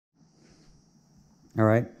All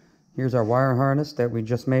right, here's our wire harness that we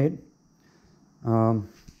just made. I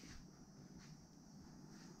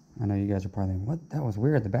know you guys are probably thinking, what? That was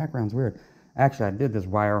weird. The background's weird. Actually, I did this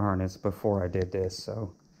wire harness before I did this,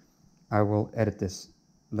 so I will edit this,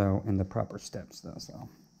 though, in the proper steps, though. So,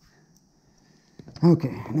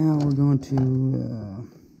 okay, now we're going to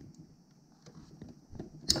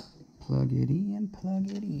plug it in, plug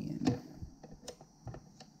it in.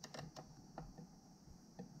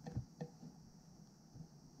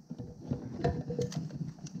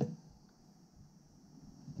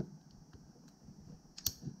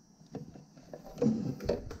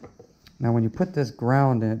 Now, when you put this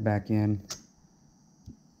ground in it back in,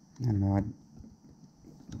 I don't know, I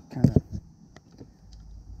kind of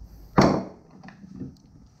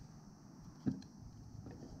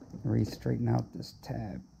re-straighten out this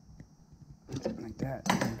tab like that.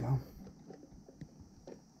 There you go.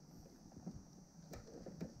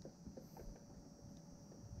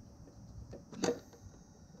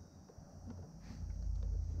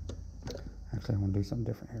 Actually, I want to do something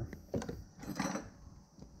different here.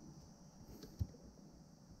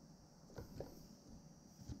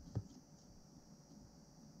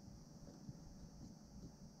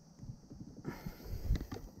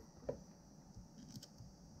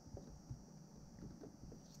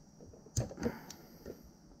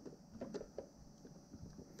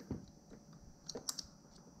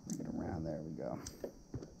 Bring it around, there we go.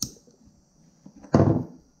 I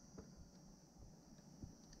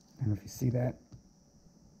don't know if you see that.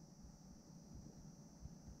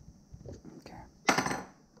 Okay.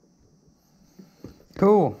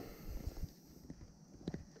 Cool.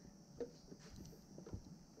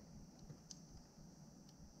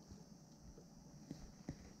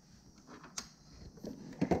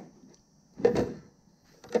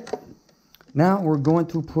 Now we're going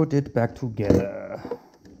to put it back together.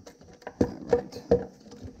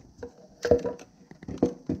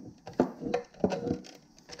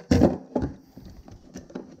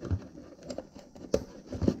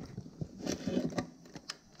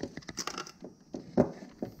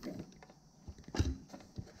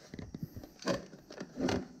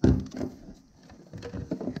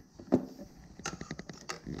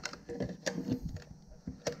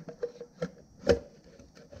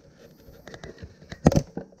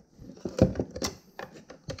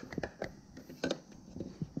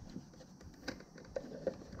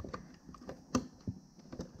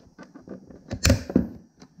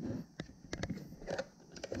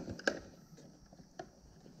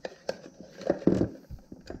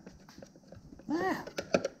 All right.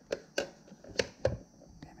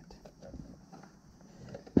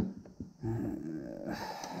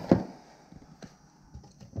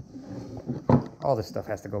 All this stuff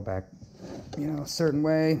has to go back, you know, a certain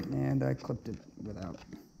way, and I clipped it without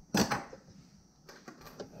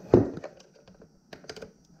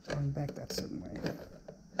going back that certain way.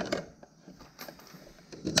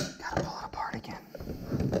 Gotta pull it apart again.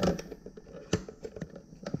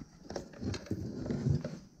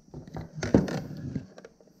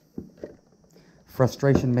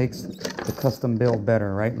 Frustration makes the custom build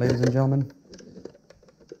better, right, ladies and gentlemen?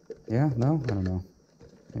 Yeah? No? I don't know.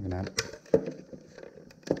 Maybe not.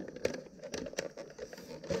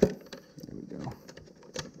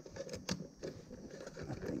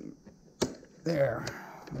 There.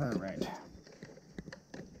 All right.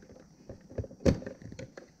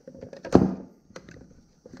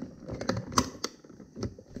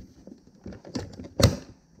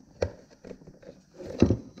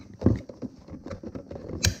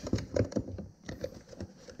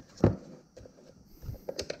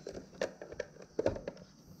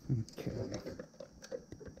 Okay.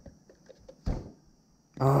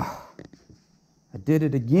 Ah, I did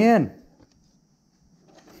it again.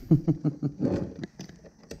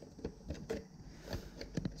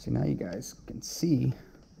 So now you guys can see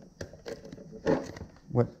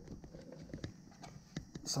what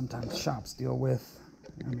sometimes shops deal with.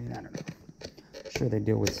 I mean, I don't know. I'm sure they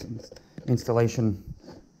deal with some installation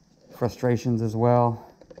frustrations as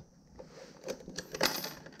well.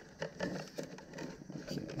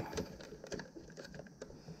 Okay.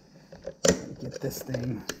 Get this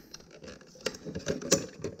thing.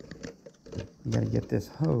 You gotta get this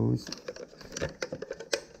hose.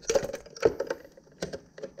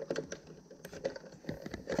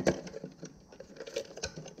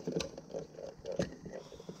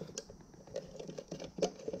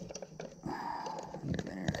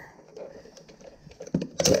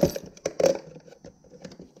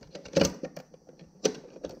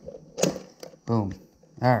 Boom.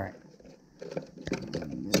 All right.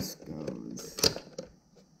 And this goes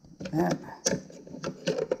that.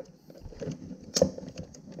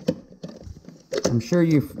 I'm sure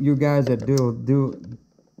you guys that deal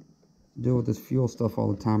with this fuel stuff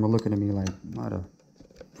all the time are looking at me like, what a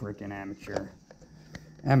freaking amateur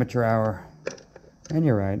hour. And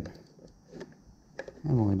you're right.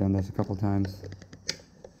 I've only done this a couple times,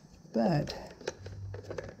 but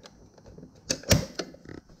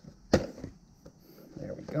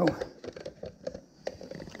there we go.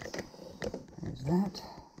 There's that.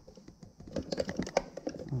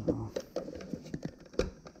 Uh-oh.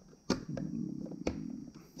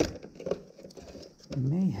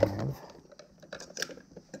 May have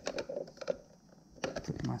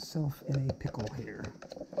put myself in a pickle here.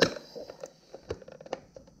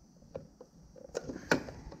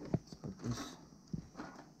 Let's put this.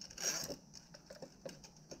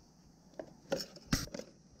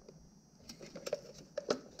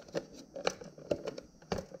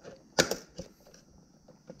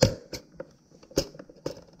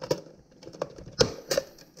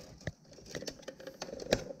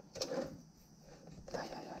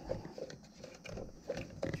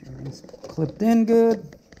 Clipped in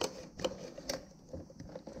good.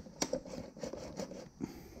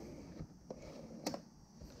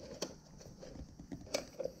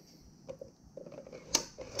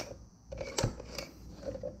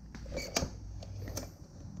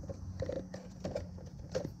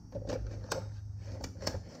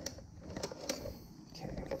 Okay.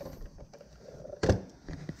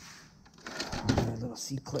 A little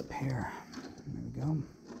C-clip here. There we go.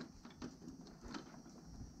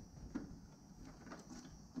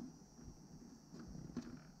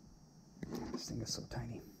 This thing is so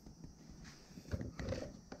tiny.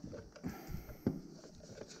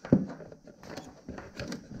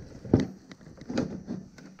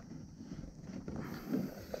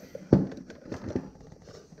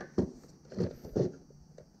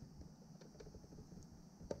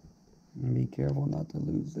 Be careful not to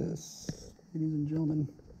lose this, ladies and gentlemen.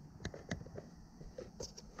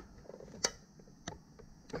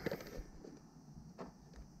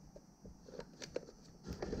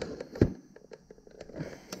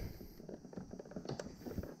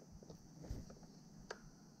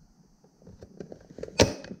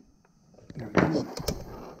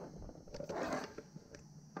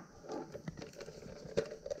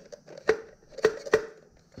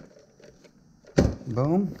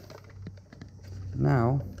 Boom.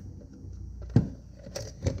 Now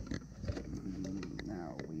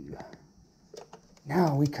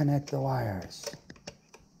we connect the wires.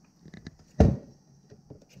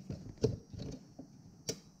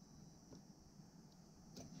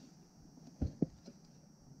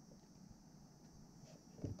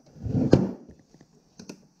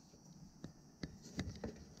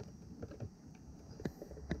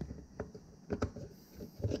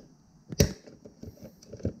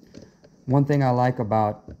 One thing I like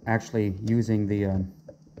about actually using the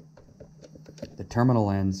terminal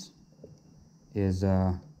ends is,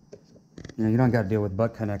 you don't got to deal with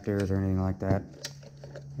butt connectors or anything like that.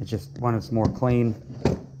 It's just, one, it's more clean,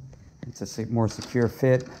 it's a more secure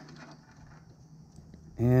fit,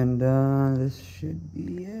 and this should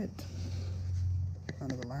be it. One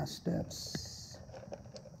of the last steps.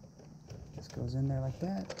 This goes in there like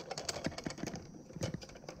that.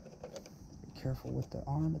 Be careful with the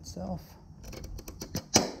arm itself.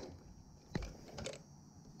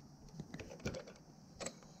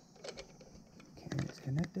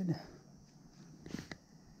 Connected.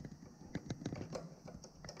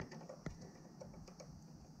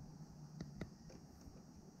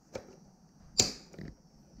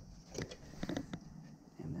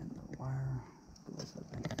 And then the wire goes up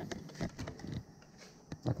in.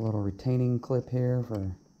 Like a little retaining clip here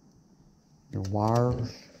for your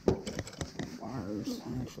wires.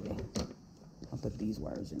 Actually, I'll put these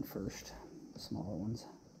wires in first, the smaller ones.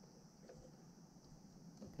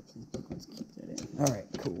 These big ones keep that in. All right,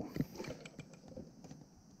 cool.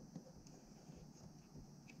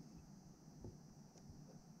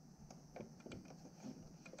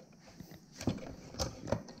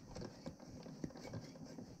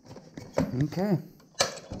 Okay.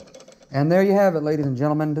 And there you have it, ladies and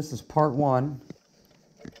gentlemen. This is part one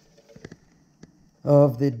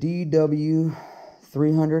of the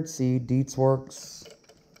DW300c Deatschwerks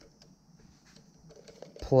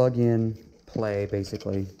plug-in play,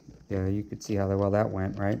 basically. Yeah, you could see how well that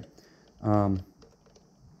went, right?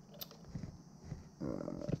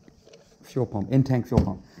 Fuel pump, in-tank fuel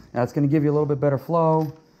pump. Now it's going to give you a little bit better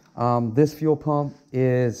flow. This fuel pump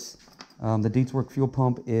is, the Deatschwerks fuel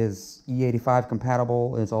pump is E85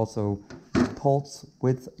 compatible. It's also pulse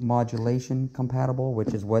width modulation compatible,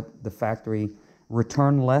 which is what the factory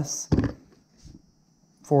returnless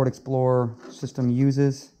Ford Explorer system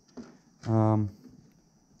uses.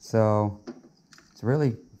 So it's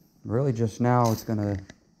really just now it's going to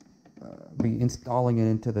be installing it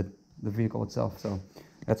into the vehicle itself. So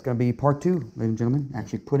that's going to be part 2, ladies and gentlemen,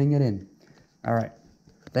 actually putting it in. All right.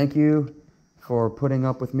 Thank you for putting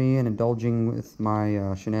up with me and indulging with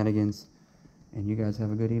my shenanigans. And you guys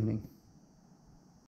have a good evening.